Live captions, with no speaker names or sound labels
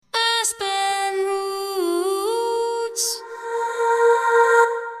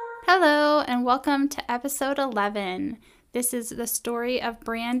and welcome to episode 11. This is the story of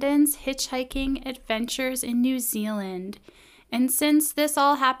Brandon's hitchhiking adventures in New Zealand. And since this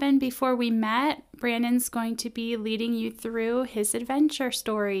all happened before we met, Brandon's going to be leading you through his adventure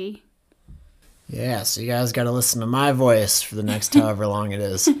story. Yeah, so you guys got to listen to my voice for the next however long it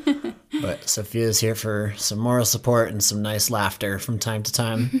is. But Sophia's here for some moral support and some nice laughter from time to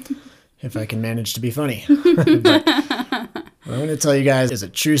time, if I can manage to be funny. But what I'm going to tell you guys is a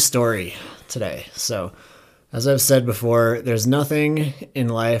true story today. So, as I've said before, there's nothing in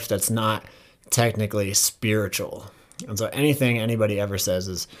life that's not technically spiritual. And so anything anybody ever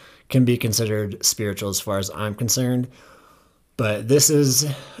says can be considered spiritual as far as I'm concerned. But this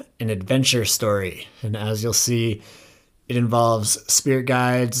is an adventure story. And as you'll see, it involves spirit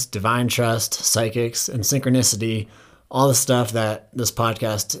guides, divine trust, psychics, and synchronicity, all the stuff that this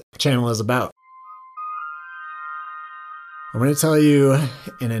podcast channel is about. I'm going to tell you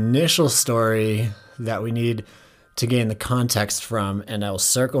an initial story that we need to gain the context from, and I'll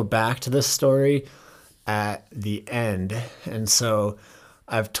circle back to this story at the end. And so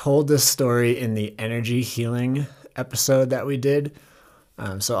I've told this story in the energy healing episode that we did.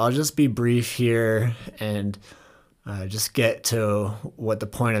 So I'll just be brief here and just get to what the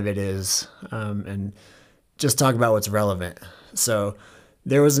point of it is, and just talk about what's relevant. So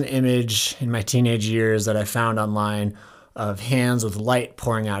there was an image in my teenage years that I found online of hands with light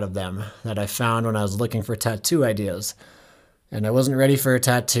pouring out of them that I found when I was looking for tattoo ideas. And I wasn't ready for a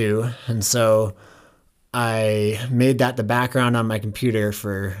tattoo, and so I made that the background on my computer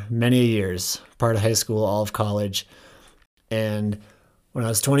for many years, part of high school, all of college. And when I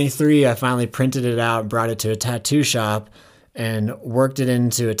was 23, I finally printed it out, brought it to a tattoo shop, and worked it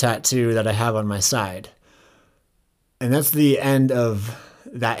into a tattoo that I have on my side. And that's the end of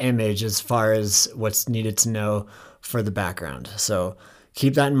that image as far as what's needed to know for the background. So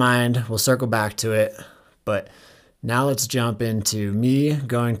keep that in mind. We'll circle back to it. But now let's jump into me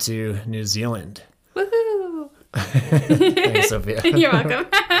going to New Zealand. Woohoo! Thanks, Sophia. You're welcome.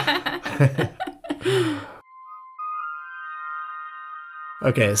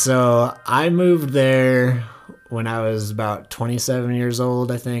 Okay, so I moved there when I was about 27 years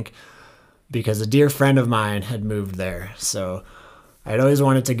old, I think, because a dear friend of mine had moved there. So I'd always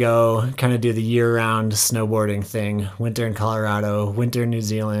wanted to go kind of do the year-round snowboarding thing, winter in Colorado, winter in New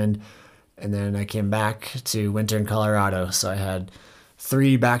Zealand, and then I came back to winter in Colorado. So I had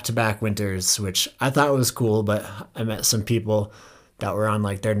 3 back-to-back winters, which I thought was cool, but I met some people that were on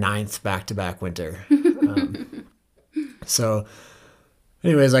like their 9th back-to-back winter. So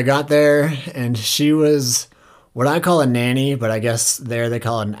anyways, I got there, and she was what I call a nanny, but I guess there they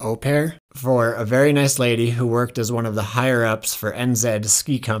call it an au pair, for a very nice lady who worked as one of the higher-ups for NZ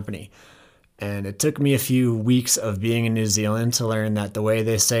Ski Company. And it took me a few weeks of being in New Zealand to learn that the way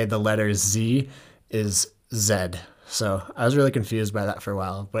they say the letter Z is Z. So I was really confused by that for a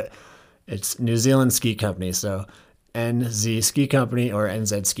while, but it's New Zealand Ski Company, so NZ Ski Company or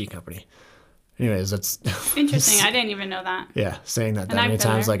NZ Ski Company. Anyways, that's Interesting. I didn't even know that. Yeah, saying that many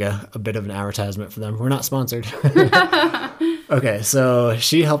times, like a bit of an advertisement for them. We're not sponsored. Okay, so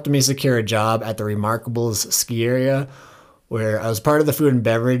she helped me secure a job at the Remarkables ski area, where I was part of the food and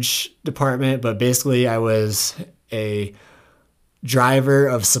beverage department, but basically I was a driver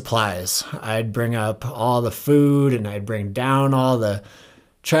of supplies. I'd bring up all the food, and I'd bring down all the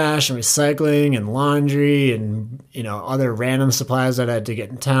trash and recycling and laundry and, other random supplies that I had to get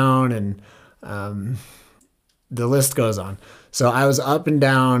in town, and the list goes on. So I was up and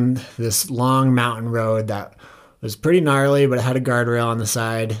down this long mountain road that was pretty gnarly, but it had a guardrail on the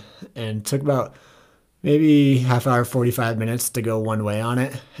side, and took about maybe half hour, 45 minutes to go one way on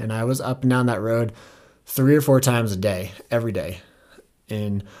it. And I was up and down that road 3 or 4 times a day, every day,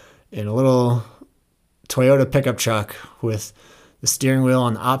 in a little Toyota pickup truck with the steering wheel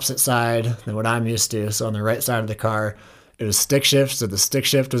on the opposite side than what I'm used to. So on the right side of the car, it was stick shift, so the stick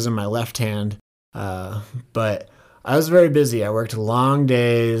shift was in my left hand. But I was very busy. I worked long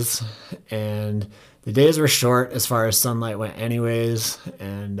days, and the days were short as far as sunlight went anyways.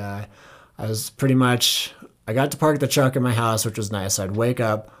 And I got to park the truck at my house, which was nice. I'd wake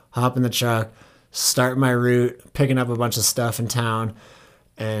up, hop in the truck, start my route, picking up a bunch of stuff in town.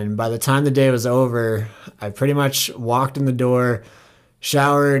 And by the time the day was over, I pretty much walked in the door,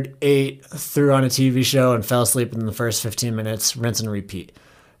 showered, ate, threw on a TV show, and fell asleep in the first 15 minutes, rinse and repeat.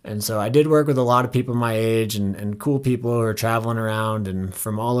 And so I did work with a lot of people my age and cool people who are traveling around and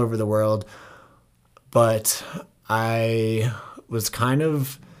from all over the world. But I was kind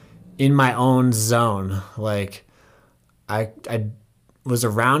of in my own zone. Like I was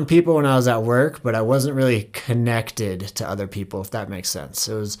around people when I was at work, but I wasn't really connected to other people, if that makes sense.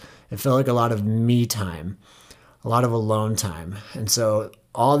 It felt like a lot of me time, a lot of alone time. And so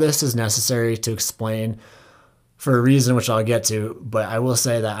all this is necessary to explain for a reason, which I'll get to, but I will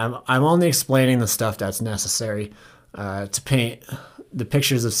say that I'm only explaining the stuff that's necessary to paint the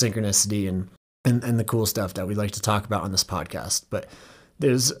pictures of synchronicity and the cool stuff that we'd like to talk about on this podcast. But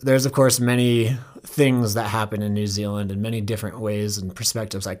there's of course many things that happen in New Zealand and many different ways and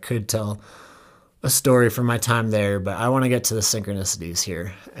perspectives I could tell a story from my time there, but I want to get to the synchronicities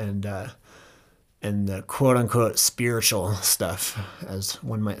here and the quote unquote spiritual stuff, as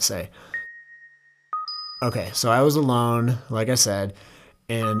one might say. Okay, so I was alone, like I said,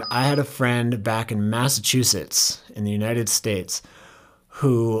 and I had a friend back in Massachusetts in the United States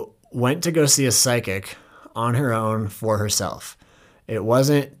who went to go see a psychic on her own for herself. It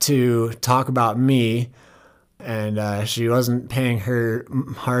wasn't to talk about me, and she wasn't paying her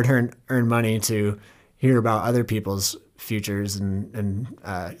hard-earned money to hear about other people's futures and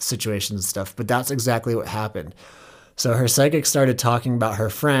situations and stuff, but that's exactly what happened. So her psychic started talking about her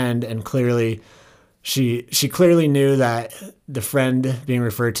friend, and clearly she clearly knew that the friend being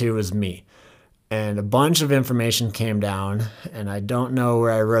referred to was me. And a bunch of information came down, and I don't know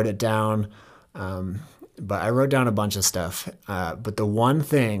where I wrote it down, but I wrote down a bunch of stuff. But the one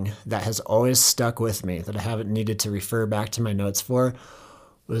thing that has always stuck with me that I haven't needed to refer back to my notes for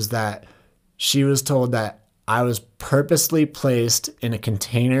was that she was told that I was purposely placed in a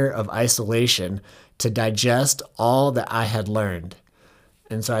container of isolation to digest all that I had learned.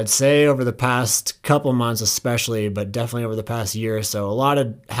 And so I'd say over the past couple months especially, but definitely over the past year or so, a lot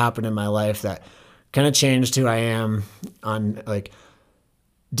had happened in my life that kind of changed who I am on like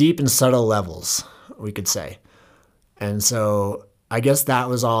deep and subtle levels, we could say. And so I guess that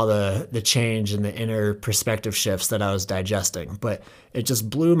was all the change in the inner perspective shifts that I was digesting. But it just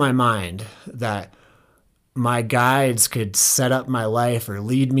blew my mind that my guides could set up my life or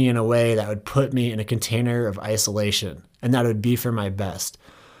lead me in a way that would put me in a container of isolation, and that would be for my best,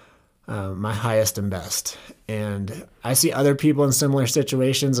 my highest and best. And I see other people in similar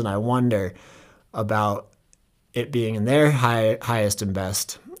situations, and I wonder about it being in their highest and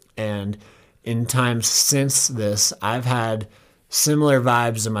best. And in times since this, I've had similar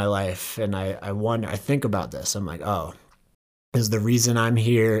vibes in my life, and I wonder, I think about this. I'm like, oh, is the reason I'm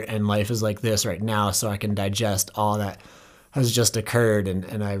here and life is like this right now so I can digest all that has just occurred,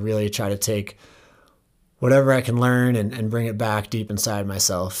 and I really try to take whatever I can learn and bring it back deep inside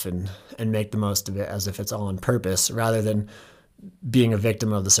myself and make the most of it as if it's all on purpose rather than being a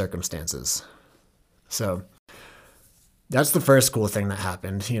victim of the circumstances. So that's the first cool thing that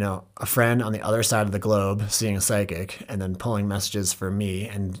happened. You know, a friend on the other side of the globe seeing a psychic and then pulling messages for me,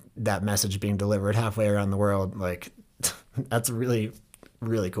 and that message being delivered halfway around the world. Like, that's really,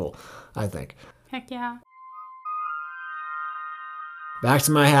 really cool, I think. Heck yeah. Back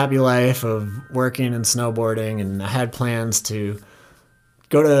to my happy life of working and snowboarding, and I had plans to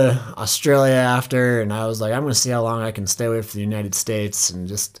go to Australia after, and I was like, I'm going to see how long I can stay away from the United States and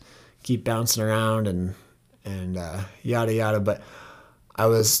just keep bouncing around and yada yada. But I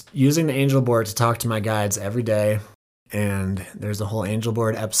was using the angel board to talk to my guides every day, and there's a whole angel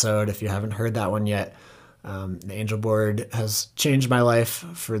board episode if you haven't heard that one yet. The angel board has changed my life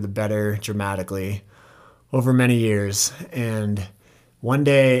for the better dramatically over many years, and one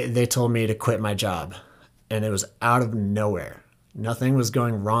day they told me to quit my job, and it was out of nowhere. Nothing was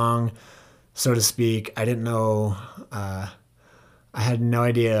going wrong, so to speak. I didn't know, I had no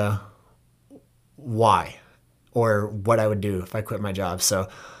idea why or what I would do if I quit my job. So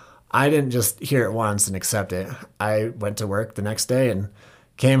I didn't just hear it once and accept it. I went to work the next day and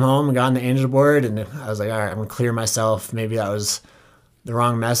came home and got on the angel board, and I was like, all right, I'm going to clear myself. Maybe that was the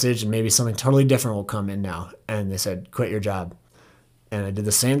wrong message, and maybe something totally different will come in now. And they said, quit your job. And I did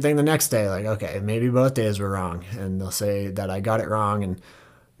the same thing the next day. Like, okay, maybe both days were wrong. And they'll say that I got it wrong, and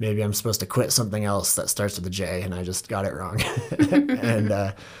maybe I'm supposed to quit something else that starts with a J, and I just got it wrong.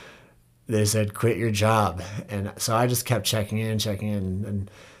 And they said, quit your job. And so I just kept checking in, and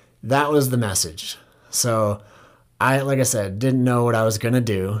that was the message. So I, like I said, didn't know what I was going to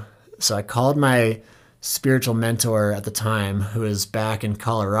do. So I called my spiritual mentor at the time, who was back in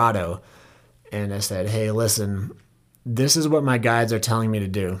Colorado, and I said, hey, listen, this is what my guides are telling me to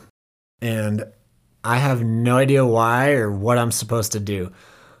do, and I have no idea why or what I'm supposed to do.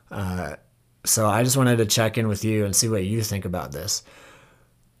 So I just wanted to check in with you and see what you think about this.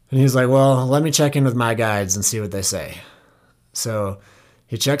 And he's like, well, let me check in with my guides and see what they say. So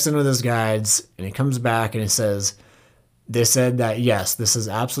he checks in with his guides, and he comes back and he says, they said that, yes, this is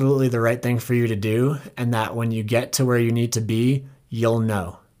absolutely the right thing for you to do, and that when you get to where you need to be, you'll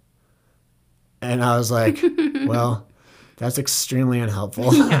know. And I was like, well, that's extremely unhelpful.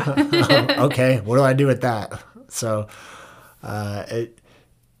 Okay, what do I do with that? So it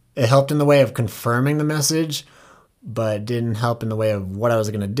helped in the way of confirming the message, but didn't help in the way of what I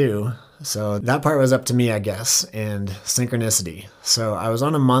was going to do. So that part was up to me, I guess, and synchronicity. So I was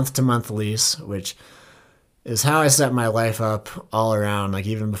on a month-to-month lease, which is how I set my life up all around. Like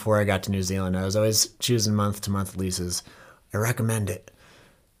even before I got to New Zealand, I was always choosing month-to-month leases. I recommend it.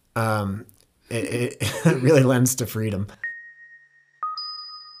 It really lends to freedom.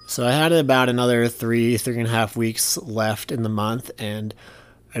 So I had about another 3.5 weeks left in the month, and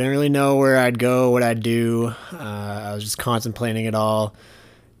I didn't really know where I'd go, what I'd do. I was just contemplating it all,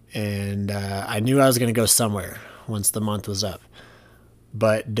 and I knew I was going to go somewhere once the month was up.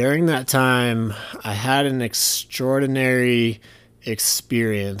 But during that time, I had an extraordinary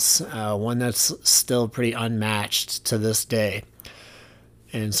experience, one that's still pretty unmatched to this day.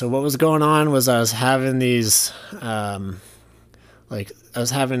 And so what was going on was I was having these, I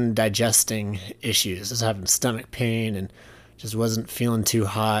was having digesting issues. I was having stomach pain and just wasn't feeling too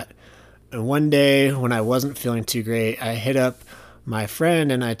hot. And one day when I wasn't feeling too great, I hit up my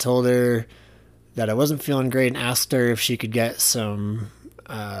friend and I told her that I wasn't feeling great and asked her if she could get some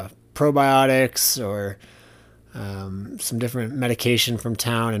probiotics or some different medication from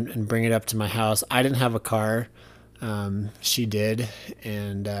town and bring it up to my house. I didn't have a car. She did.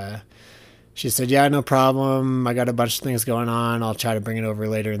 And she said, yeah, no problem. I got a bunch of things going on. I'll try to bring it over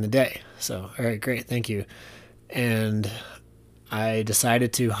later in the day. So, all right, great. Thank you. And I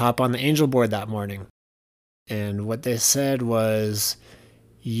decided to hop on the angel board that morning. And what they said was,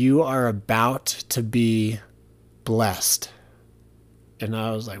 you are about to be blessed. And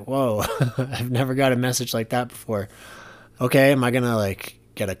I was like, whoa, I've never got a message like that before. Okay, am I going to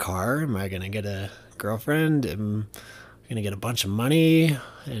get a car? Am I going to get a girlfriend? Am I going to get a bunch of money?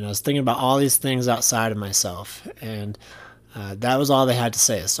 And I was thinking about all these things outside of myself. And that was all they had to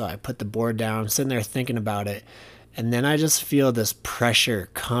say. So I put the board down, sitting there thinking about it. And then I just feel this pressure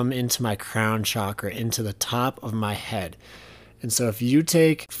come into my crown chakra, into the top of my head. And so if you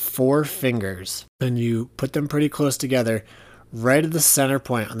take 4 fingers and you put them pretty close together, right at the center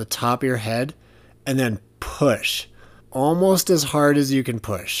point on the top of your head, and then push almost as hard as you can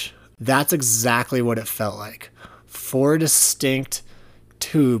push. That's exactly what it felt like. 4 distinct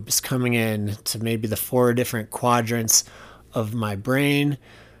tubes coming in to maybe the 4 different quadrants of my brain.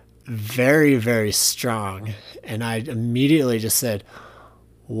 Very, very strong. And I immediately just said,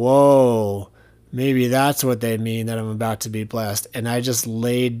 whoa, maybe that's what they mean, that I'm about to be blessed. And I just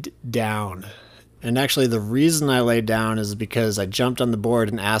laid down. And actually the reason I laid down is because I jumped on the board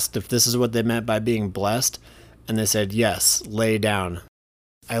and asked if this is what they meant by being blessed. And they said, yes, lay down.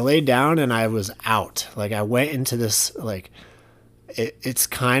 I laid down and I was out. I went into this, it's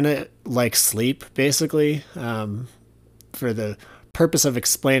kind of like sleep, basically. For the purpose of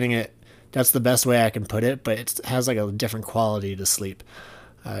explaining it, that's the best way I can put it, but it has a different quality to sleep.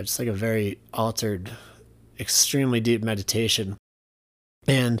 Just a very altered, extremely deep meditation.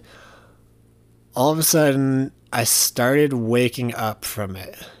 And all of a sudden, I started waking up from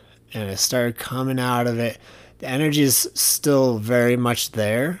it, and I started coming out of it. The energy is still very much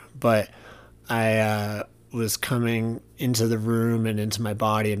there, but I was coming into the room and into my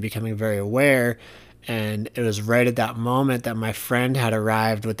body and becoming very aware. And it was right at that moment that my friend had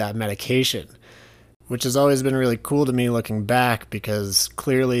arrived with that medication, which has always been really cool to me looking back, because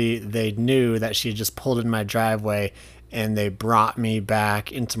clearly they knew that she had just pulled in my driveway and they brought me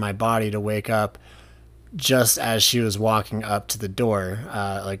back into my body to wake up just as she was walking up to the door,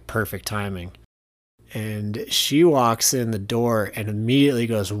 perfect timing. And she walks in the door and immediately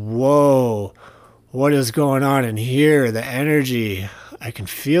goes, whoa, what is going on in here? The energy, I can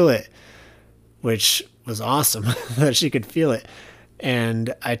feel it. Which was awesome that she could feel it.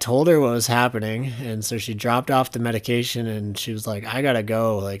 And I told her what was happening. And so she dropped off the medication and she was like, I gotta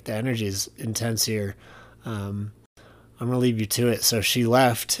go. The energy is intense here. I'm gonna leave you to it. So she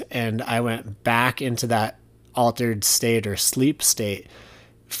left and I went back into that altered state or sleep state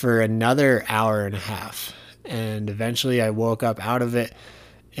for another hour and a half. And eventually I woke up out of it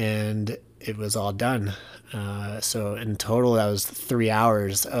and it was all done. So in total, that was 3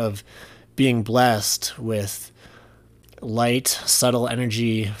 hours of being blessed with light, subtle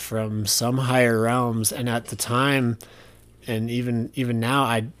energy from some higher realms. And at the time, and even now,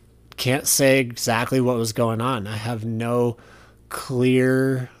 I can't say exactly what was going on. I have no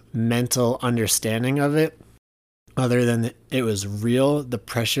clear mental understanding of it, other than it was real. The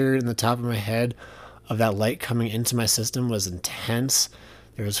pressure in the top of my head of that light coming into my system was intense.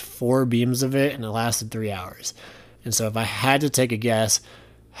 There was 4 beams of it, and it lasted 3 hours. And so if I had to take a guess,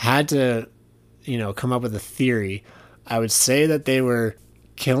 had to, come up with a theory, I would say that they were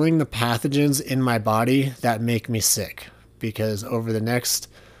killing the pathogens in my body that make me sick. Because over the next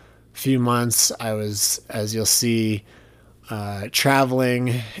few months, I was, as you'll see,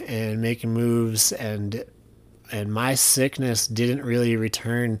 traveling and making moves, and my sickness didn't really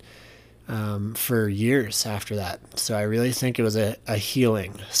return for years after that. So I really think it was a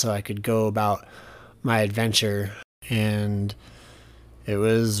healing, so I could go about my adventure, and it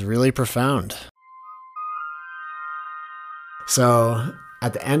was really profound. So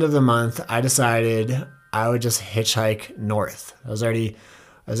at the end of the month, I decided I would just hitchhike north. I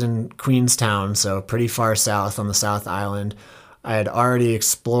was in Queenstown, so pretty far south on the South Island. I had already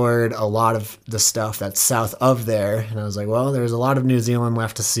explored a lot of the stuff that's south of there, and I was like, well, there's a lot of New Zealand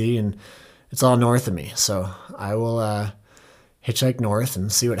left to see, and it's all north of me, so I will hitchhike north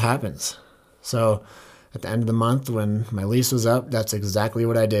and see what happens. So at the end of the month, when my lease was up, that's exactly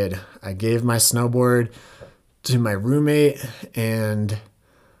what I did. I gave my snowboard to my roommate, and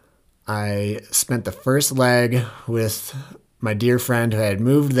I spent the first leg with my dear friend who I had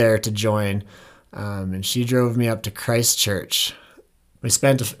moved there to join, and she drove me up to Christchurch. We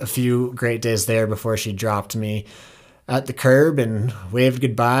spent a few great days there before she dropped me at the curb and waved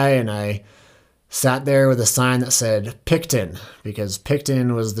goodbye, and I sat there with a sign that said Picton, because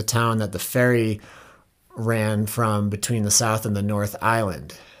Picton was the town that the ferry ran from between the South and the North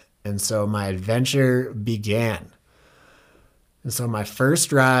Island. And so my adventure began. And so my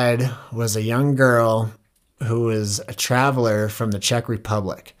first ride was a young girl who was a traveler from the Czech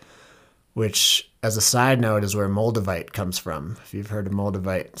Republic, which, as a side note, is where Moldavite comes from. If you've heard of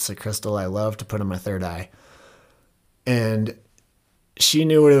Moldavite, it's a crystal I love to put on my third eye. And she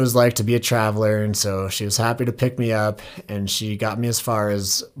knew what it was like to be a traveler, and so she was happy to pick me up, and she got me as far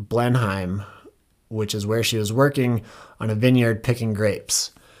as Blenheim, which is where she was working on a vineyard picking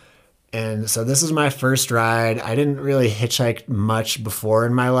grapes. And so this is my first ride. I didn't really hitchhike much before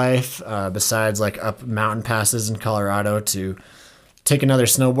in my life, besides like up mountain passes in Colorado to take another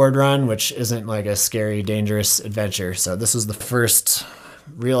snowboard run, which isn't like a scary, dangerous adventure. So this was the first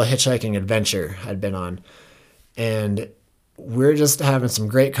real hitchhiking adventure I'd been on. And we're just having some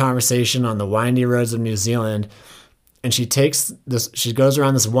great conversation on the windy roads of New Zealand. And she goes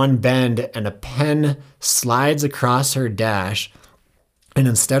around this one bend, and a pen slides across her dash. And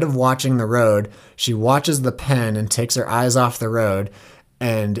instead of watching the road, she watches the pen and takes her eyes off the road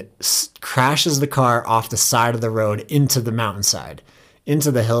and crashes the car off the side of the road into the mountainside, into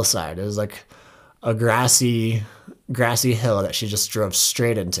the hillside. It was like a grassy hill that she just drove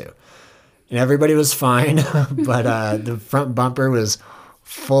straight into. And everybody was fine, but the front bumper was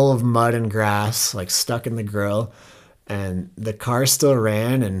full of mud and grass, like stuck in the grill. And the car still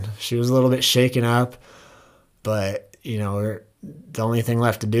ran, and she was a little bit shaken up, but the only thing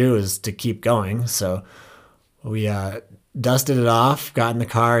left to do is to keep going. So we dusted it off, got in the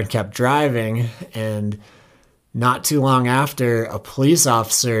car, and kept driving. And not too long after, a police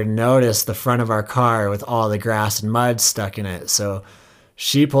officer noticed the front of our car with all the grass and mud stuck in it. So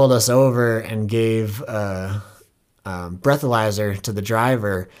she pulled us over and gave a breathalyzer to the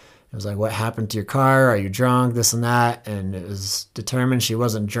driver. It was like, what happened to your car? Are you drunk? This and that. And it was determined she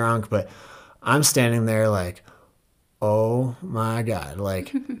wasn't drunk, but I'm standing there like, oh my God,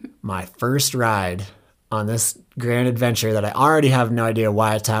 like my first ride on this grand adventure that I already have no idea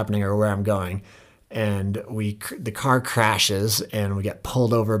why it's happening or where I'm going. And the car crashes and we get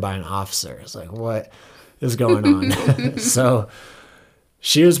pulled over by an officer. It's like, what is going on? So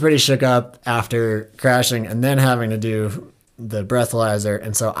she was pretty shook up after crashing and then having to do the breathalyzer.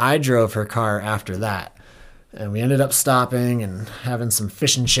 And so I drove her car after that. And we ended up stopping and having some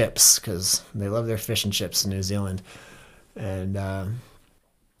fish and chips, because they love their fish and chips in New Zealand. And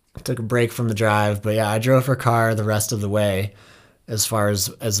took a break from the drive. But yeah, I drove her car the rest of the way as far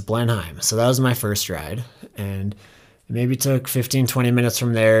as Blenheim. So that was my first ride. And it maybe took 15, 20 minutes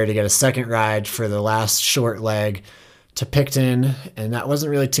from there to get a second ride for the last short leg to Picton. And that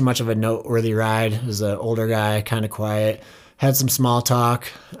wasn't really too much of a noteworthy ride. It was an older guy, kind of quiet. Had some small talk.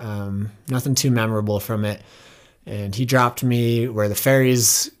 Nothing too memorable from it. And he dropped me where the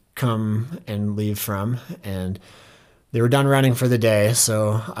ferries come and leave from. And they were done running for the day,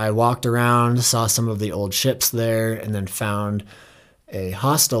 so I walked around, saw some of the old ships there, and then found a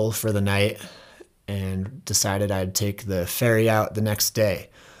hostel for the night and decided I'd take the ferry out the next day.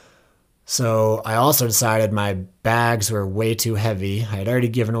 So I also decided my bags were way too heavy. I had already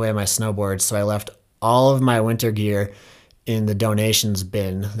given away my snowboard, so I left all of my winter gear in the donations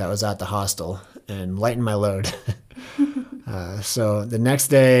bin that was at the hostel and lightened my load. So the next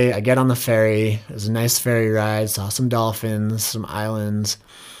day I get on the ferry. It was a nice ferry ride, saw some dolphins, some islands,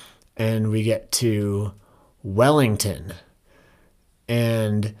 and we get to Wellington.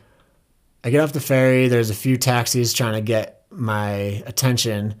 And I get off the ferry. There's a few taxis trying to get my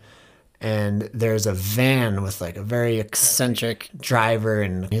attention. And there's a van with like a very eccentric driver,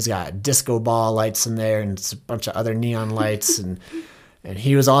 and he's got disco ball lights in there and a bunch of other neon lights. And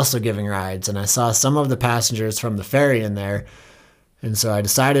he was also giving rides. And I saw some of the passengers from the ferry in there. And so I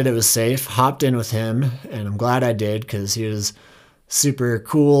decided it was safe, hopped in with him, and I'm glad I did because he was super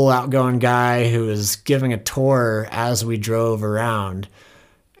cool, outgoing guy who was giving a tour as we drove around.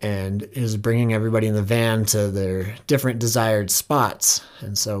 And he was bringing everybody in the van to their different desired spots.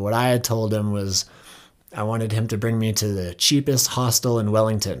 And so what I had told him was I wanted him to bring me to the cheapest hostel in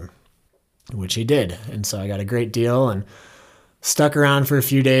Wellington, which he did. And so I got a great deal and stuck around for a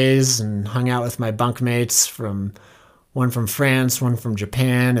few days and hung out with my bunkmates, one from France, one from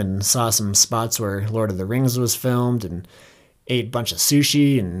Japan, and saw some spots where Lord of the Rings was filmed, and ate a bunch of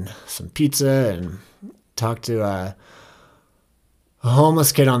sushi and some pizza, and talked to a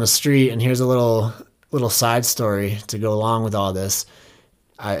homeless kid on the street. And here's a little side story to go along with all this.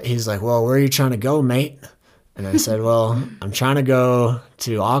 He's like, well, where are you trying to go, mate? And I said, well, I'm trying to go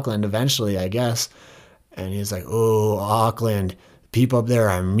to Auckland eventually, I guess. And he's like, oh, Auckland, people up there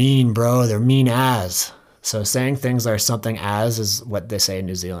are mean, bro. They're mean as. So saying things are something as is what they say in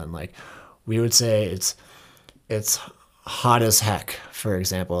New Zealand. Like we would say it's hot as heck, for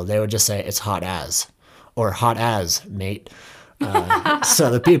example. They would just say it's hot as, or hot as, mate. So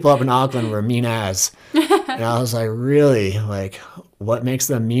the people up in Auckland were mean as. And I was like, really? Like, what makes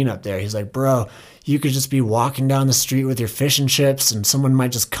them mean up there? He's like, bro, you could just be walking down the street with your fish and chips and someone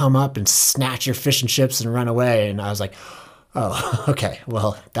might just come up and snatch your fish and chips and run away. And I was like, oh, okay.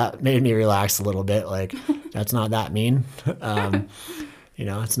 Well, that made me relax a little bit. Like, that's not that mean.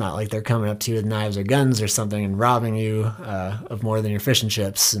 It's not like they're coming up to you with knives or guns or something and robbing you of more than your fish and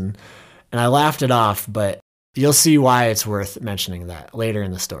chips. And I laughed it off, but you'll see why it's worth mentioning that later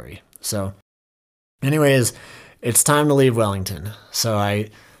in the story. So anyways, it's time to leave Wellington. So I,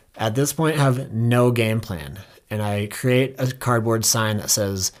 at this point, have no game plan. And I create a cardboard sign that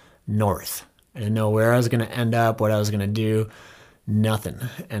says north. I didn't know where I was going to end up, what I was going to do, nothing.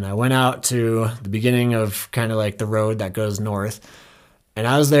 And I went out to the beginning of kind of like the road that goes north. And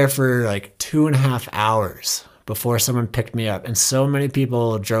I was there for like 2.5 hours before someone picked me up. And so many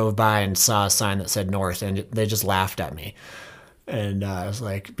people drove by and saw a sign that said north, and they just laughed at me. And I was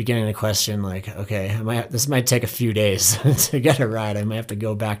like beginning to question, like, okay, this might take a few days to get a ride. I might have to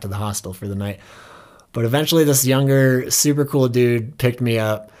go back to the hostel for the night. But eventually this younger, super cool dude picked me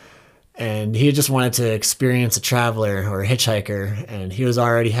up, and he just wanted to experience a traveler or a hitchhiker. And he was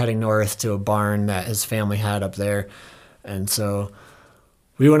already heading north to a barn that his family had up there. And so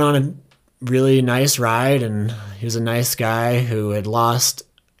we went on a really nice ride, and he was a nice guy who had lost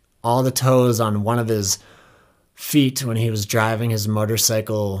all the toes on one of his feet when he was driving his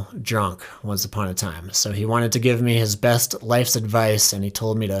motorcycle drunk once upon a time. So he wanted to give me his best life's advice, and he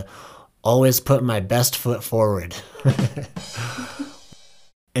told me to always put my best foot forward.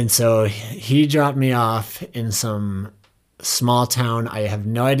 And so he dropped me off in some small town. I have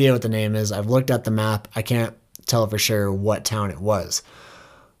no idea what the name is. I've looked at the map. I can't tell for sure what town it was.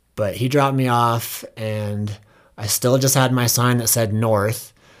 But he dropped me off, and I still just had my sign that said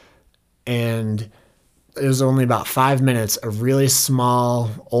north. And it was only about 5 minutes. A really small,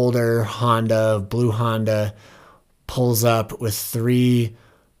 older blue Honda, pulls up with 3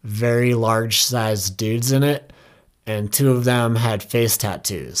 very large-sized dudes in it. And 2 of them had face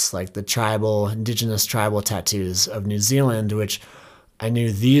tattoos, like the indigenous tribal tattoos of New Zealand, which I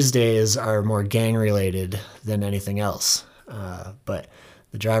knew these days are more gang-related than anything else. But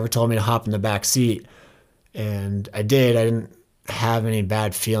the driver told me to hop in the back seat, and I did. I didn't have any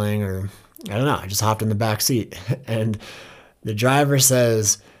bad feeling, or I don't know. I just hopped in the back seat, and the driver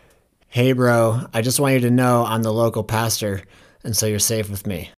says, "Hey, bro, I just want you to know I'm the local pastor, and so you're safe with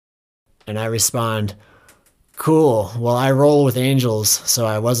me." And I respond, "Cool. Well, I roll with angels, so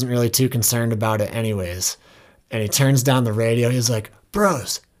I wasn't really too concerned about it anyways." And he turns down the radio. He's like,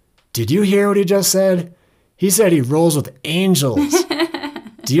 "Bros, did you hear what he just said? He said he rolls with angels.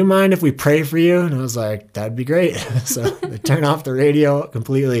 Do you mind if we pray for you?" And I was like, that'd be great. So they turn off the radio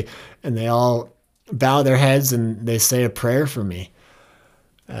completely, and they all bow their heads and they say a prayer for me,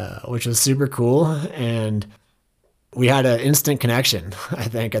 which was super cool. And we had an instant connection, I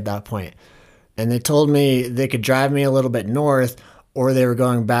think, at that point. And they told me they could drive me a little bit north, or they were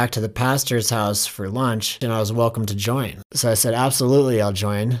going back to the pastor's house for lunch, and I was welcome to join. So I said, absolutely, I'll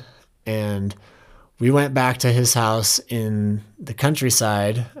join. And we went back to his house in the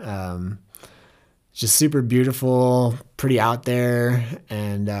countryside, just super beautiful, pretty out there,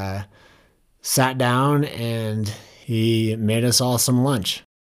 and sat down and he made us all some lunch.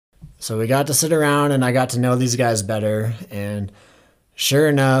 So we got to sit around and I got to know these guys better. And sure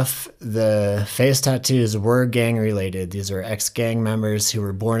enough, the face tattoos were gang related. These are ex-gang members who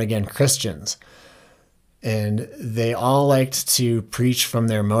were born again Christians. And they all liked to preach from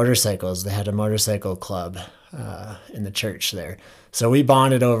their motorcycles. They had a motorcycle club in the church there. So we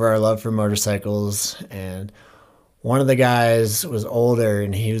bonded over our love for motorcycles. And one of the guys was older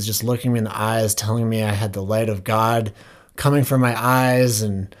and he was just looking me in the eyes, telling me I had the light of God coming from my eyes.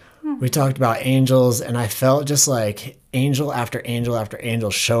 And we talked about angels, and I felt just like angel after angel after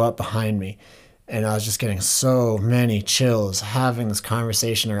angel show up behind me. And I was just getting so many chills having this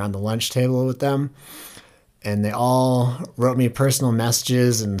conversation around the lunch table with them. And they all wrote me personal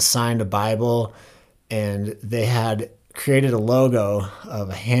messages and signed a Bible. And they had created a logo of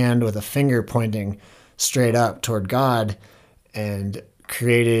a hand with a finger pointing straight up toward God, and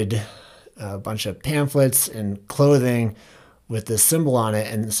created a bunch of pamphlets and clothing with this symbol on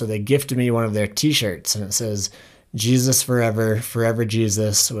it. And so they gifted me one of their t-shirts, and it says Jesus forever, forever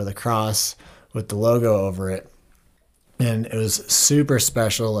Jesus, with a cross with the logo over it. And it was super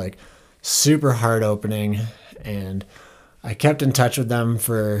special, like super heart opening. And I kept in touch with them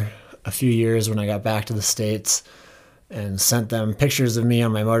for a few years when I got back to the States, and sent them pictures of me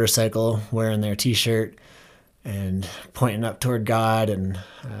on my motorcycle wearing their t-shirt and pointing up toward God. And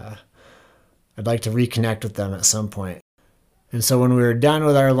I'd like to reconnect with them at some point. And so when we were done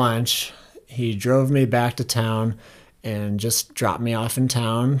with our lunch, he drove me back to town and just dropped me off in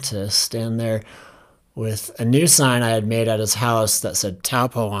town to stand there with a new sign I had made at his house that said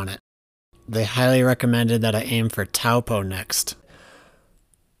Taupo on it. They highly recommended that I aim for Taupo next.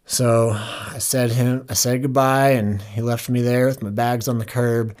 So I said goodbye, and he left me there with my bags on the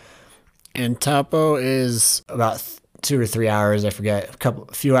curb. And Taupo is about 2 or 3 hours, I forget,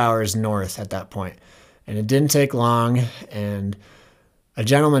 a few hours north at that point. And it didn't take long, and a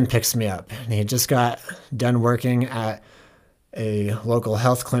gentleman picks me up. And he had just got done working at a local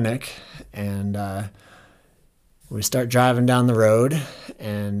health clinic, and we start driving down the road,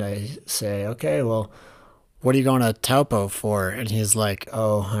 and I say, okay, well, what are you going to Taupo for? And he's like,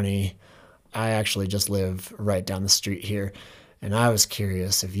 oh, honey, I actually just live right down the street here, and I was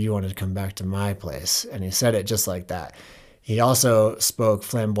curious if you wanted to come back to my place. And he said it just like that. He also spoke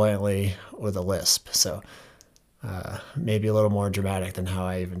flamboyantly with a lisp, so maybe a little more dramatic than how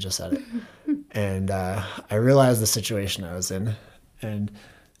I even just said it. And I realized the situation I was in, and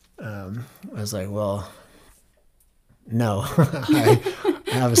I was like, well, no. I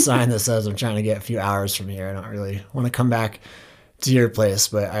have a sign that says I'm trying to get a few hours from here. I don't really want to come back to your place,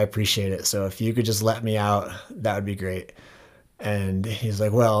 but I appreciate it. So if you could just let me out, that would be great. And he's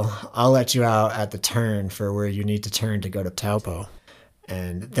like, well, I'll let you out at the turn for where you need to turn to go to Taupo,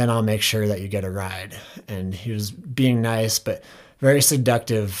 and then I'll make sure that you get a ride. And he was being nice, but very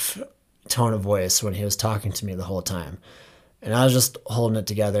seductive tone of voice when he was talking to me the whole time. And I was just holding it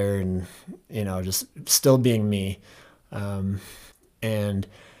together and, just still being me. And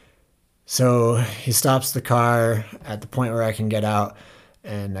so he stops the car at the point where I can get out,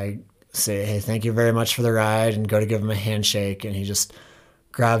 and I say, hey, thank you very much for the ride, and go to give him a handshake. And he just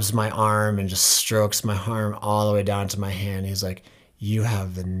grabs my arm and just strokes my arm all the way down to my hand. He's like, you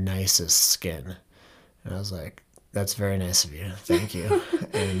have the nicest skin. And I was like, that's very nice of you. Thank you.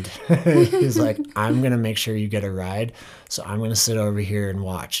 And he's like, I'm going to make sure you get a ride. So I'm going to sit over here and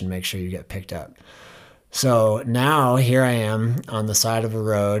watch and make sure you get picked up. So now here I am on the side of a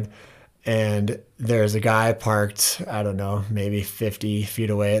road, and there's a guy parked, I don't know, maybe 50 feet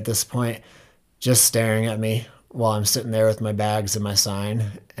away at this point, just staring at me while I'm sitting there with my bags and my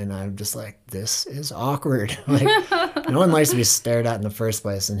sign. And I'm just like, this is awkward. Like, no one likes to be stared at in the first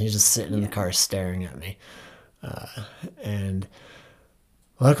place. And he's just sitting in the car staring at me. And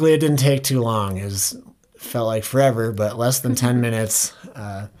luckily it didn't take too long. Felt like forever, but less than 10 minutes,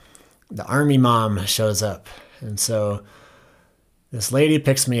 the army mom shows up. And so this lady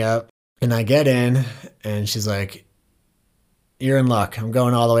picks me up, and I get in, and she's like, you're in luck. I'm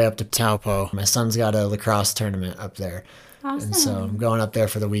going all the way up to Taupo. My son's got a lacrosse tournament up there. Awesome. And so I'm going up there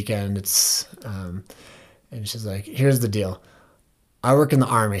for the weekend. And she's like, here's the deal. I work in the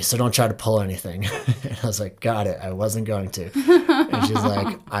army, so don't try to pull anything. And I was like, got it. I wasn't going to. And she's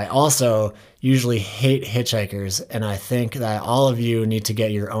like, I also usually hate hitchhikers, and I think that all of you need to get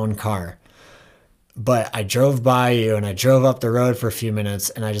your own car. But I drove by you, and I drove up the road for a few minutes,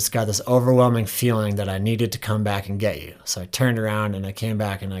 and I just got this overwhelming feeling that I needed to come back and get you. So I turned around, and I came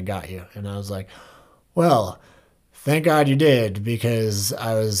back, and I got you. And I was like, Well, thank God you did, because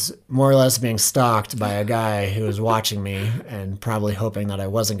I was more or less being stalked by a guy who was watching me and probably hoping that I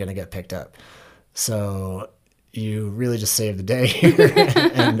wasn't going to get picked up. So you really just saved the day here.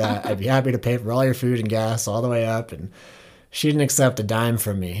 And I'd be happy to pay for all your food and gas all the way up. And she didn't accept a dime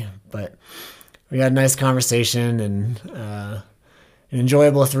from me, but we had a nice conversation and an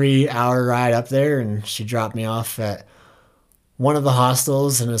enjoyable 3-hour ride up there. And she dropped me off at one of the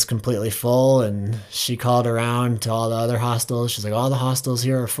hostels and it was completely full. And she called around to all the other hostels. She's like, all the hostels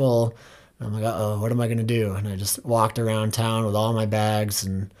here are full. And I'm like, uh-oh, what am I going to do? And I just walked around town with all my bags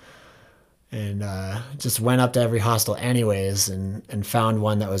and just went up to every hostel anyways and found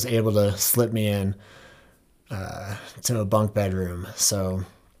one that was able to slip me in to a bunk bedroom. So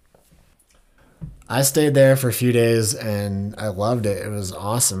I stayed there for a few days and I loved it. It was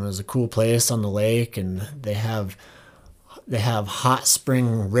awesome. It was a cool place on the lake and they have hot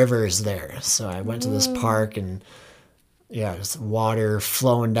spring rivers there. So I went to this park and yeah, just water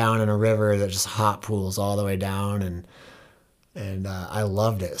flowing down in a river that just hot pools all the way down and I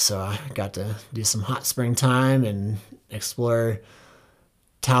loved it. So I got to do some hot spring time and explore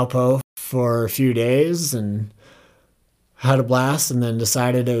Taupo for a few days and had a blast, and then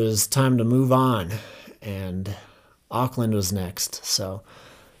decided it was time to move on. And Auckland was next. So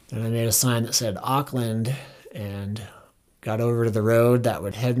then I made a sign that said Auckland and got over to the road that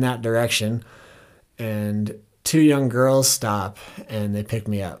would head in that direction. And 2 young girls stop and they pick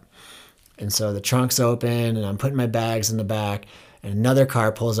me up. And so the trunk's open and I'm putting my bags in the back and another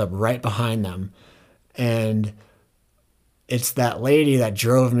car pulls up right behind them. And it's that lady that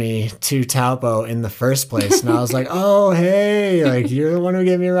drove me to Taupo in the first place. And I was like, oh, hey, like you're the one who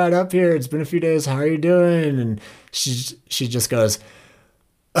gave me a ride up here. It's been a few days. How are you doing? And she just goes,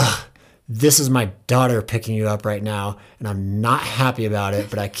 ugh, this is my daughter picking you up right now. And I'm not happy about it,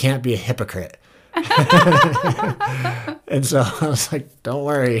 but I can't be a hypocrite. And so I was like, don't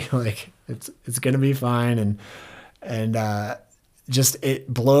worry, like it's gonna be fine. And just it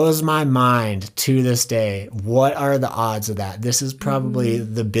blows my mind to this day. What are the odds of that? This is probably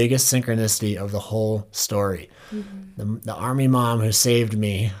the biggest synchronicity of the whole story. The army mom who saved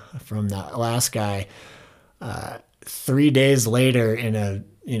me from that last guy, 3 days later in a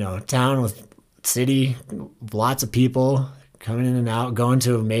town with city, lots of people coming in and out, going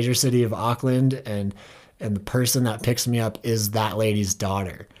to a major city of Auckland, and the person that picks me up is that lady's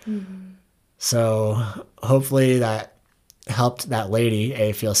daughter. So hopefully that helped that lady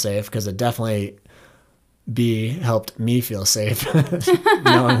A, feel safe, because it definitely B, helped me feel safe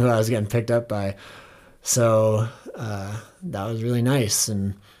knowing who I was getting picked up by. So that was really nice.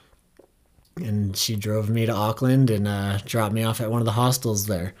 And she drove me to Auckland and dropped me off at one of the hostels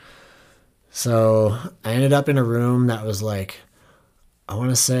there. So I ended up in a room that was like, I want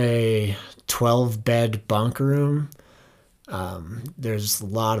to say 12-bed bunk room. There's a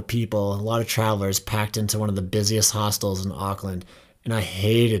lot of people, a lot of travelers packed into one of the busiest hostels in Auckland, and I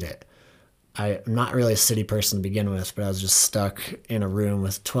hated it. I'm not really a city person to begin with, but I was just stuck in a room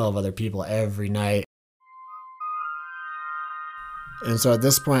with 12 other people every night. And so at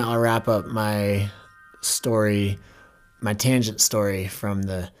this point, I'll wrap up my story, my tangent story from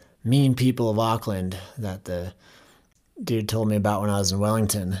the mean people of Auckland that the dude told me about when I was in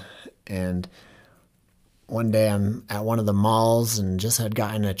Wellington. And one day I'm at one of the malls and just had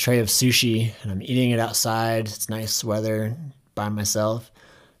gotten a tray of sushi and I'm eating it outside. It's nice weather by myself.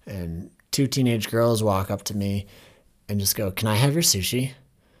 And 2 teenage girls walk up to me and just go, "Can I have your sushi?"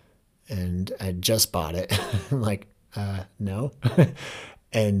 And I just bought it. I'm like, no.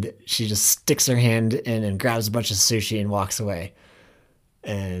 And she just sticks her hand in and grabs a bunch of sushi and walks away.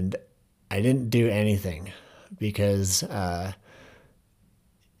 And I didn't do anything because, it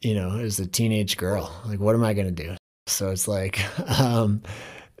was a teenage girl. Like, what am I going to do? So it's like,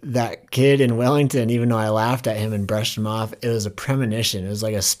 that kid in Wellington, even though I laughed at him and brushed him off, it was a premonition. It was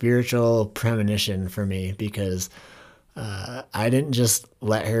like a spiritual premonition for me because I didn't just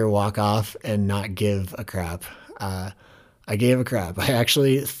let her walk off and not give a crap. I gave a crap. I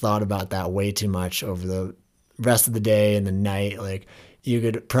actually thought about that way too much over the rest of the day and the night. Like, you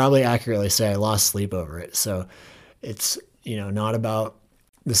could probably accurately say I lost sleep over it. So it's, not about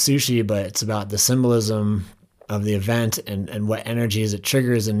the sushi, but it's about the symbolism of the event and what energies it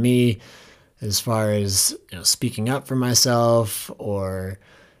triggers in me as far as, speaking up for myself or,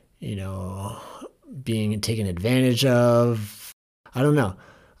 being taken advantage of. I don't know.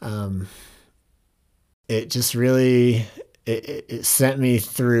 It just really, it sent me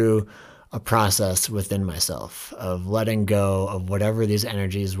through a process within myself of letting go of whatever these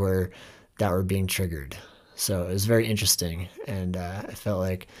energies were that were being triggered. So it was very interesting. And I felt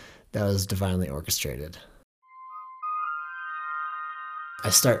like that was divinely orchestrated. I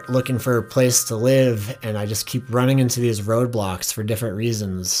start looking for a place to live, and I just keep running into these roadblocks for different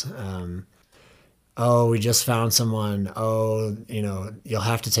reasons. Oh, we just found someone. Oh, you'll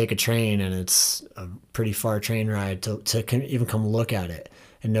have to take a train, and it's a pretty far train ride to even come look at it,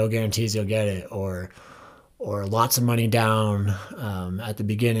 and no guarantees you'll get it, or lots of money down at the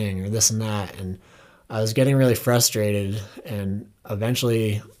beginning, or this and that. And I was getting really frustrated, and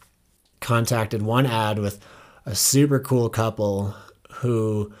eventually contacted one ad with a super cool couple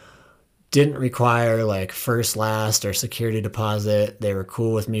who didn't require like first, last, or security deposit. They were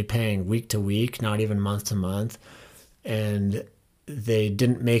cool with me paying week to week, not even month to month. And they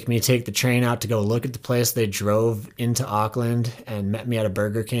didn't make me take the train out to go look at the place. They drove into Auckland and met me at a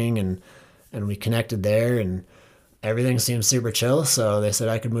Burger King, and we connected there, and everything seemed super chill. So they said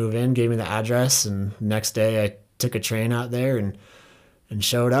I could move in, gave me the address, and next day I took a train out there and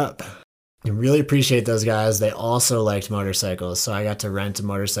showed up. I really appreciate those guys. They also liked motorcycles, so I got to rent a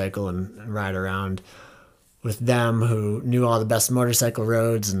motorcycle and ride around with them, who knew all the best motorcycle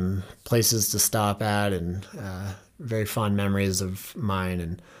roads and places to stop at, and very fond memories of mine.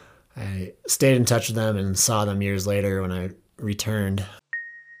 And I stayed in touch with them and saw them years later when I returned.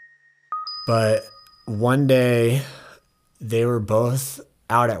 But one day they were both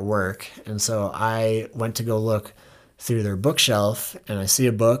out at work, and so I went to go look through their bookshelf, and I see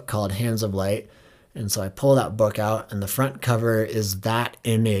a book called Hands of Light. And so I pull that book out, and the front cover is that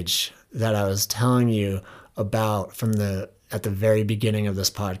image that I was telling you about at the very beginning of this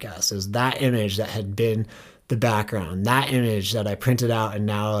podcast. It was that image that had been the background, that image that I printed out and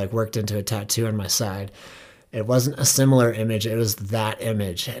now like worked into a tattoo on my side. It wasn't a similar image. It was that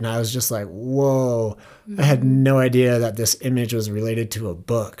image. And I was just like, whoa, I had no idea that this image was related to a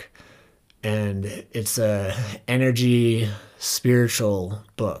book. And it's a energy spiritual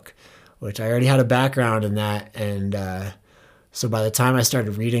book, which I already had a background in that. And so by the time I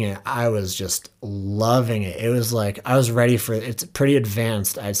started reading it, I was just loving it. It was like I was ready for it. It's pretty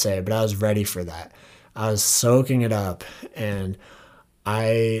advanced, I'd say, but I was ready for that. I was soaking it up, and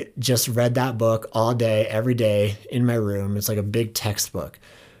I just read that book all day, every day in my room. It's like a big textbook.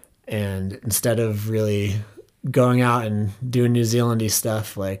 And instead of really going out and doing New Zealand-y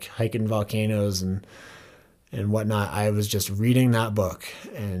stuff like hiking volcanoes and whatnot, I was just reading that book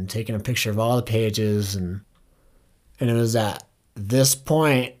and taking a picture of all the pages. And it was at this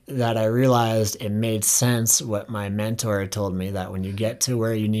point that I realized it made sense what my mentor had told me, that when you get to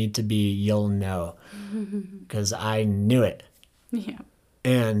where you need to be, you'll know. Because I knew it. Yeah.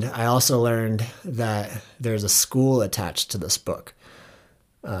 And I also learned that there's a school attached to this book,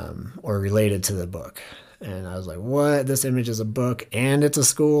 or related to the book. And I was like, what? This image is a book and it's a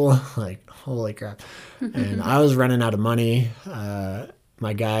school? Like, holy crap. And I was running out of money.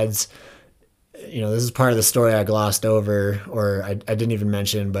 My guides, this is part of the story I glossed over, or I didn't even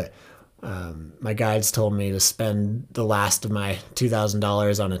mention, but my guides told me to spend the last of my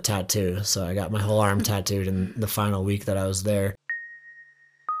 $2,000 on a tattoo. So I got my whole arm tattooed in the final week that I was there.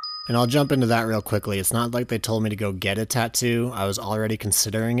 And I'll jump into that real quickly. It's not like they told me to go get a tattoo. I was already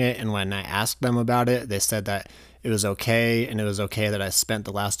considering it, and when I asked them about it, they said that it was okay, and it was okay that I spent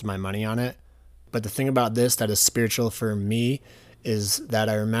the last of my money on it. But the thing about this that is spiritual for me is that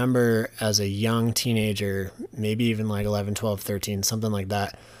I remember as a young teenager, maybe even like 11, 12, 13, something like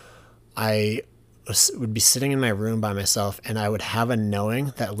that, I would be sitting in my room by myself, and I would have a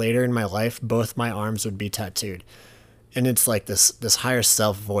knowing that later in my life, both my arms would be tattooed. And it's like this higher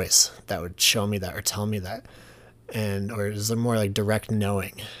self voice that would show me that or tell me that. Or it was a more like direct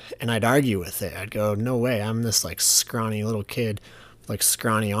knowing. And I'd argue with it. I'd go, no way, I'm this like scrawny little kid with like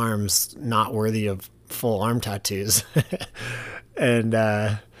scrawny arms, not worthy of full arm tattoos. And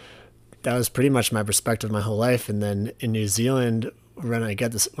that was pretty much my perspective my whole life. And then in New Zealand, when I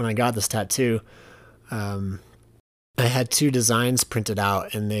got this tattoo, I had 2 designs printed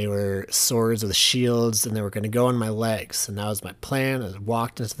out, and they were swords with shields, and they were going to go on my legs. And that was my plan. I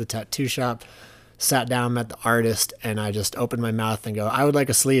walked into the tattoo shop, sat down, met the artist, and I just opened my mouth and go, I would like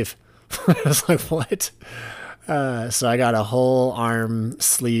a sleeve. I was like, what? So I got a whole arm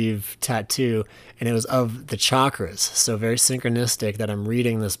sleeve tattoo, and it was of the chakras. So very synchronistic that I'm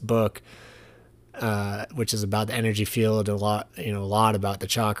reading this book, which is about the energy field, a lot about the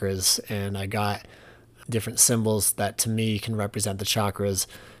chakras. And I got different symbols that to me can represent the chakras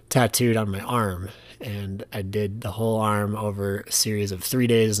tattooed on my arm. And I did the whole arm over a series of 3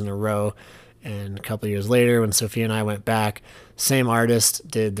 days in a row. And a couple of years later, when Sophia and I went back, same artist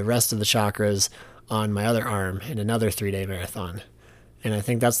did the rest of the chakras on my other arm in another 3-day marathon. And I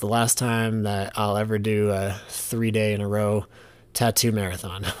think that's the last time that I'll ever do a 3-day in a row tattoo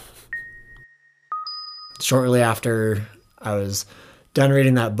marathon. shortly after I was done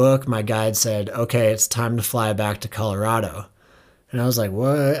reading that book, my guide said, okay, it's time to fly back to Colorado. And I was like,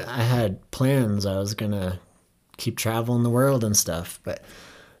 what? I had plans. I was going to keep traveling the world and stuff. But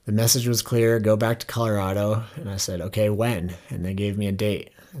the message was clear, go back to Colorado. And I said, okay, when? And they gave me a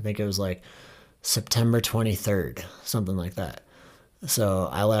date. I think it was like September 23rd, something like that. So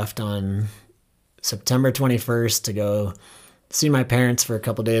I left on September 21st to go see my parents for a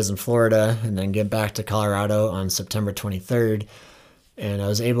couple days in Florida and then get back to Colorado on September 23rd. And I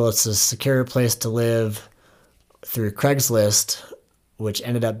was able to secure a place to live through Craigslist, which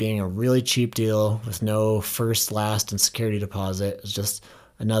ended up being a really cheap deal with no first, last, and security deposit. It was just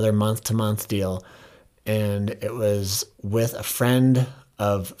another month-to-month deal. And it was with a friend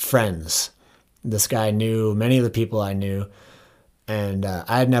of friends. This guy knew many of the people I knew, and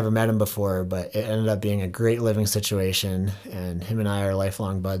I had never met him before, but it ended up being a great living situation, and him and I are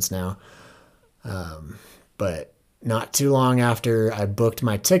lifelong buds now. But not too long after I booked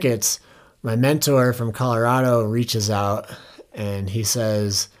my tickets, my mentor from Colorado reaches out and he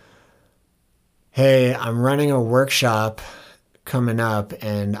says, hey, I'm running a workshop coming up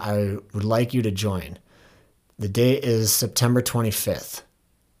and I would like you to join. The date is September 25th.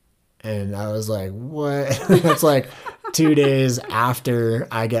 And I was like, what? That's like 2 days after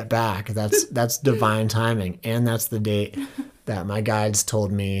I get back. That's divine timing. And that's the date that my guides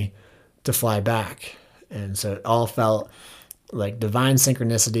told me to fly back. And so it all felt like divine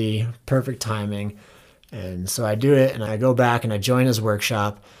synchronicity, perfect timing. And so I do it and I go back and I join his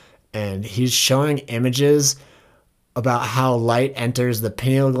workshop and he's showing images about how light enters the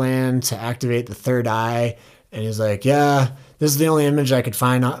pineal gland to activate the third eye. And he's like, yeah, this is the only image I could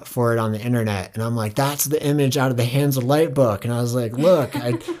find for it on the internet. And I'm like, that's the image out of the Hands of Light book. And I was like, look,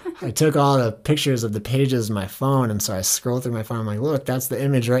 I took all the pictures of the pages of my phone. And so I scroll through my phone. I'm like, look, that's the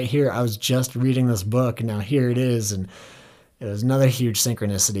image right here. I was just reading this book and now here it is. And it was another huge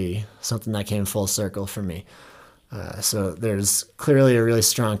synchronicity, something that came full circle for me. So there's clearly a really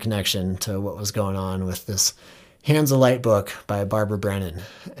strong connection to what was going on with this Hands of Light book by Barbara Brennan.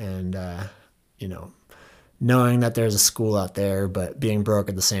 And, knowing that there's a school out there, but being broke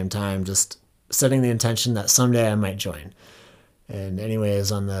at the same time, just setting the intention that someday I might join. And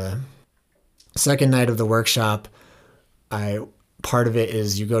anyways, on the second night of the workshop, part of it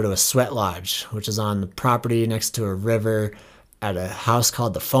is you go to a sweat lodge, which is on the property next to a river at a house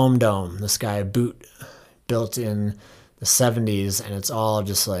called the Foam Dome. This guy built in the 70s, and it's all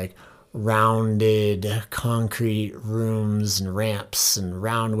just like rounded concrete rooms and ramps and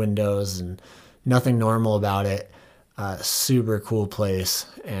round windows and nothing normal about it. Super cool place,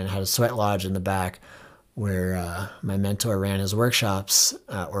 and had a sweat lodge in the back where my mentor ran his workshops,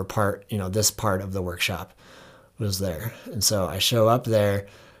 this part of the workshop was there. And so I show up there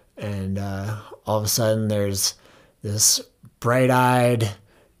and all of a sudden there's this bright-eyed,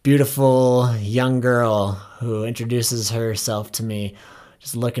 beautiful young girl who introduces herself to me,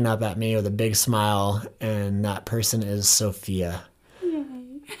 just looking up at me with a big smile, and that person is Sophia.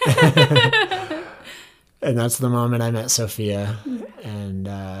 And that's the moment I met Sophia, and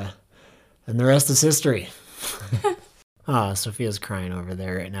the rest is history. Sophia's crying over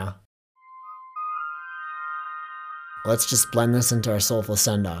there right now. Let's just blend this into our soulful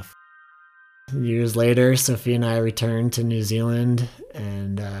send-off. Years later, Sophia and I returned to New Zealand,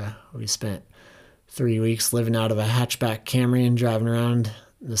 and we spent 3 weeks living out of a hatchback Camry and driving around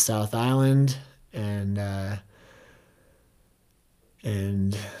the South Island, and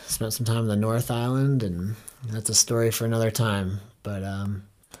spent some time on the North Island, and that's a story for another time. But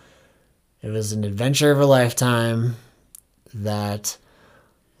it was an adventure of a lifetime that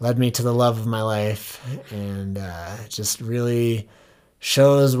led me to the love of my life, and just really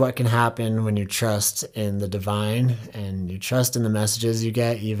shows what can happen when you trust in the divine and you trust in the messages you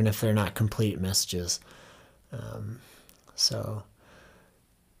get, even if they're not complete messages. So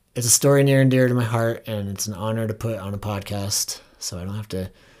it's a story near and dear to my heart, and it's an honor to put on a podcast. So I don't have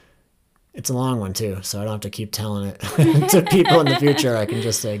to, it's a long one too, so I don't have to keep telling it to people in the future. I can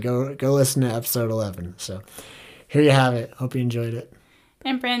just say, go listen to episode 11. So here you have it. Hope you enjoyed it.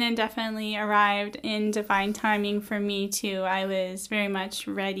 And Brandon definitely arrived in divine timing for me too. I was very much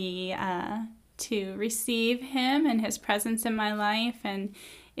ready to receive him and his presence in my life, and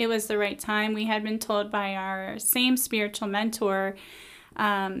it was the right time. We had been told by our same spiritual mentor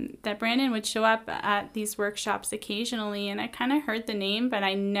that Brandon would show up at these workshops occasionally, and I kind of heard the name, but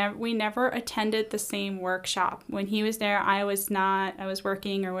we never attended the same workshop. When he was there, I was not. I was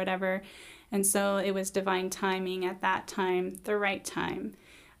working or whatever, and so it was divine timing at that time, the right time,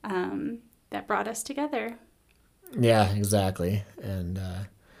 that brought us together. Yeah, exactly. And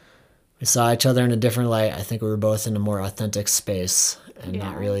we saw each other in a different light. I think we were both in a more authentic space and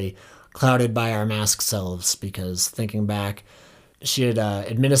not really clouded by our mask selves, because thinking back, she had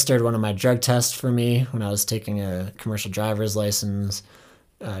administered one of my drug tests for me when I was taking a commercial driver's license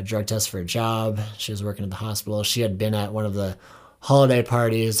drug test for a job. She was working at the hospital. She had been at one of the holiday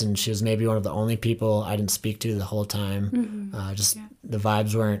parties, and she was maybe one of the only people I didn't speak to the whole time. The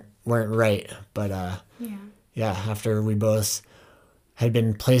vibes weren't right. But after we both had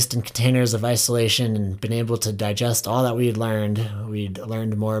been placed in containers of isolation and been able to digest all that we'd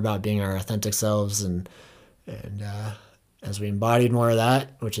learned more about being our authentic selves, and as we embodied more of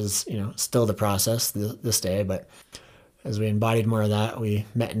that, which is, still the process this day, but as we embodied more of that, we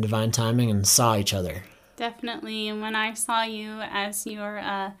met in divine timing and saw each other. Definitely. And when I saw you, as your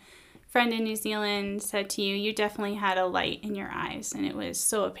friend in New Zealand said to you, you definitely had a light in your eyes, and it was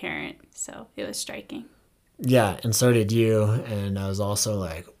so apparent. So it was striking. Yeah, and so did you. And I was also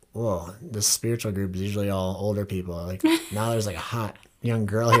like, whoa, this spiritual group is usually all older people. Like, now there's like a hot young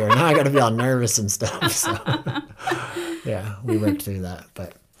girl here. Now I got to be all nervous and stuff. So yeah, we worked through that.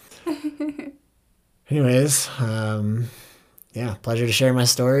 But anyways, pleasure to share my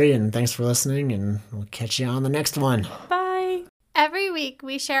story, and thanks for listening, and we'll catch you on the next one. Bye. Every week,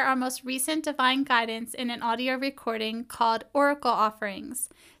 we share our most recent divine guidance in an audio recording called Oracle Offerings.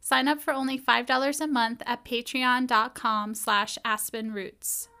 Sign up for only $5 a month at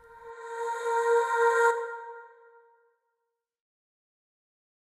patreon.com/aspenroots.